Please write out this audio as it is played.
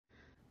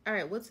All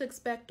right, what to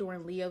expect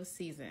during Leo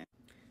season.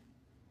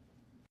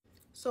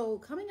 So,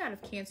 coming out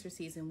of Cancer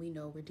season, we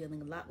know we're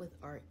dealing a lot with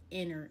our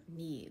inner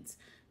needs,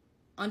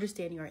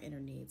 understanding our inner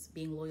needs,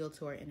 being loyal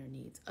to our inner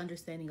needs,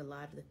 understanding a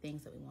lot of the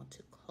things that we want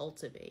to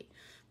cultivate,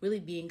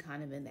 really being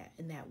kind of in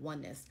that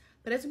oneness.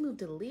 But as we move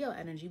to the Leo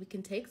energy, we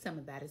can take some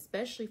of that,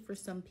 especially for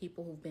some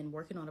people who've been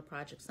working on a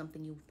project,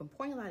 something you've been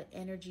pouring a lot of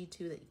energy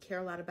to, that you care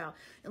a lot about.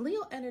 And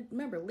Leo energy,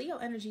 remember, Leo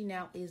energy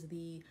now is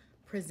the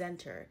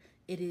presenter.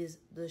 It is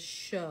the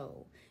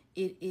show.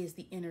 It is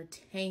the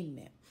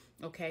entertainment.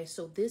 Okay,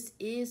 so this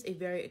is a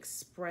very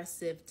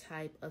expressive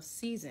type of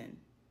season.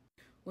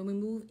 When we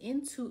move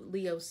into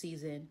Leo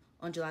season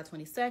on July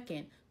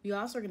 22nd, we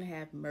also are going to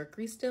have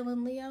Mercury still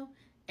in Leo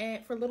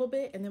and for a little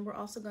bit, and then we're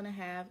also going to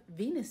have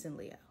Venus in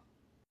Leo.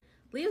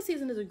 Leo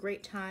season is a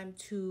great time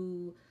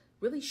to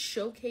really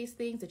showcase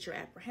things that you're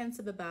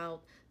apprehensive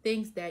about,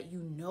 things that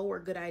you know are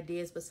good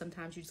ideas, but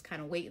sometimes you just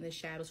kind of wait in the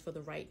shadows for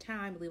the right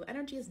time. Leo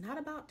energy is not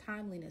about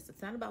timeliness.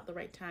 It's not about the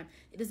right time.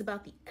 It is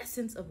about the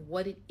essence of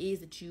what it is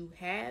that you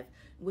have,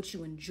 what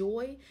you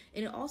enjoy,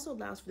 and it also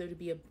allows for there to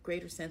be a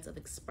greater sense of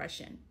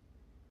expression.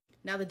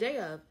 Now, the day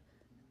of,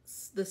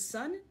 the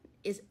sun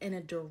is in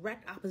a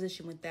direct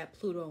opposition with that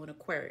Pluto in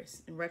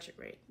Aquarius in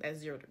retrograde at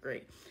 0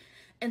 degree.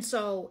 And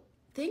so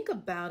think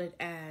about it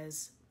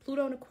as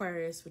Pluto in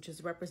Aquarius, which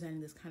is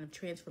representing this kind of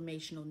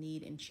transformational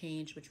need and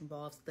change, which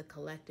involves the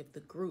collective, the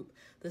group.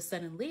 The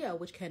sun in Leo,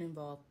 which can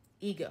involve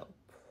ego,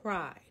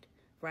 pride,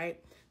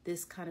 right?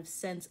 This kind of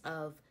sense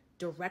of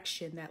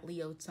direction that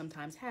Leo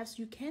sometimes has. So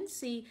you can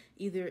see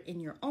either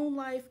in your own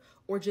life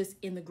or just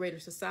in the greater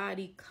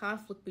society,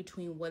 conflict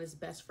between what is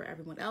best for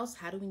everyone else.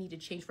 How do we need to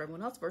change for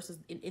everyone else versus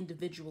an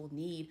individual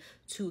need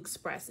to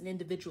express, an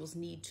individual's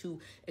need to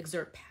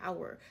exert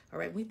power. All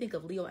right. When we think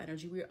of Leo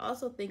energy, we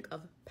also think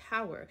of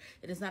power.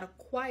 It is not a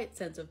quiet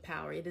sense of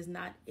power. It is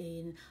not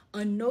an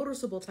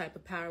unnoticeable type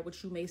of power,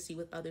 which you may see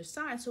with other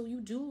signs. So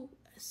you do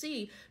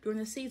see during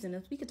the season,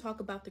 as we could talk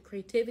about the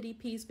creativity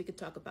piece, we could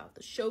talk about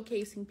the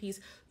showcasing piece,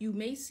 you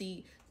may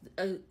see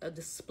a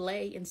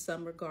display in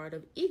some regard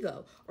of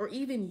ego, or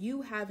even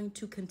you having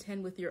to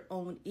contend with your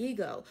own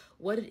ego,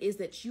 what it is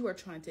that you are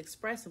trying to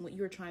express and what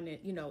you're trying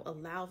to,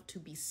 allow to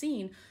be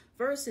seen,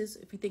 versus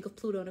if you think of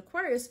Pluto and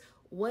Aquarius,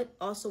 what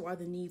also are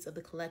the needs of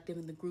the collective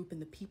and the group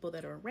and the people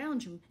that are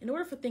around you in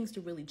order for things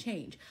to really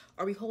change?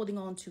 Are we holding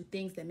on to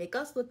things that make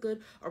us look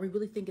good? Are we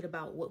really thinking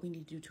about what we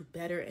need to do to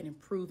better and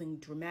improve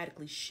and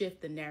dramatically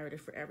shift the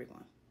narrative for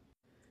everyone?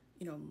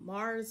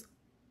 Mars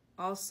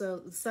also,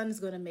 the sun is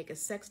going to make a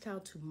sextile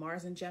to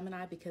Mars and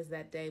Gemini, because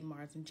that day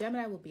Mars and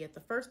Gemini will be at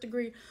the 1st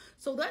degree.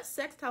 So that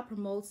sextile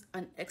promotes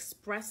an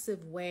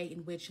expressive way in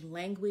which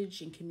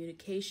language and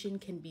communication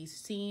can be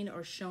seen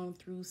or shown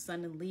through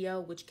Sun and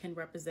Leo, which can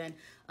represent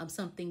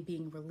something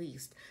being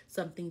released,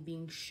 something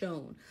being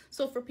shown.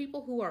 So for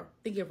people who are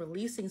thinking of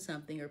releasing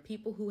something, or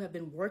people who have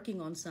been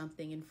working on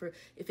something, and for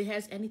if it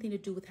has anything to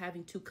do with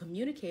having to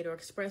communicate or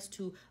express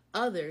to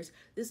others,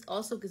 this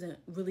also is a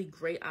really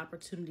great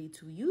opportunity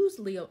to use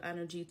Leo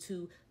energy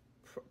to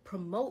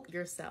promote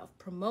yourself,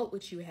 promote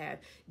what you have,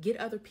 get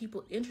other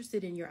people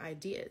interested in your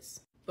ideas.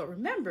 But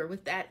remember,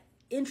 with that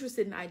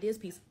interested in ideas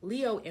piece,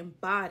 Leo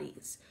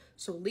embodies.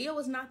 So Leo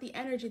is not the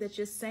energy that's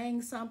just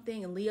saying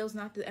something, and Leo's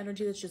not the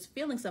energy that's just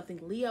feeling something.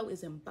 Leo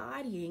is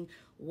embodying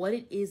what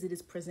it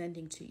is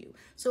presenting to you.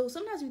 So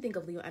sometimes we think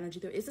of Leo energy,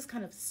 there is this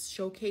kind of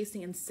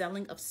showcasing and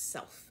selling of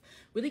self,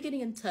 really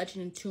getting in touch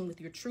and in tune with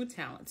your true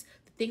talents,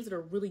 the things that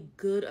are really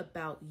good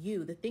about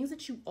you, the things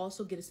that you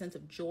also get a sense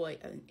of joy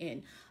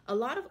in. A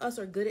lot of us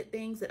are good at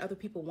things that other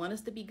people want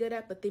us to be good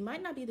at, but they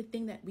might not be the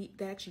thing that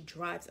actually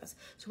drives us.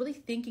 So really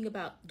thinking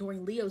about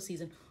during Leo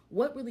season,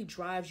 what really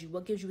drives you?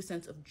 What gives you a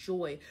sense of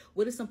joy?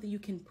 What is something you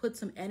can put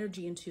some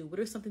energy into? What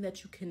is something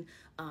that you can,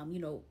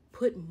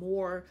 put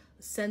more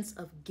sense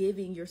of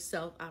giving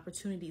yourself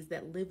opportunities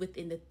that live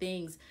within the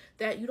things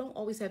that you don't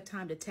always have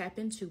time to tap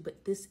into,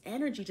 but this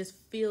energy just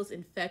feels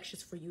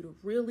infectious for you to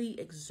really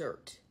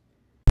exert.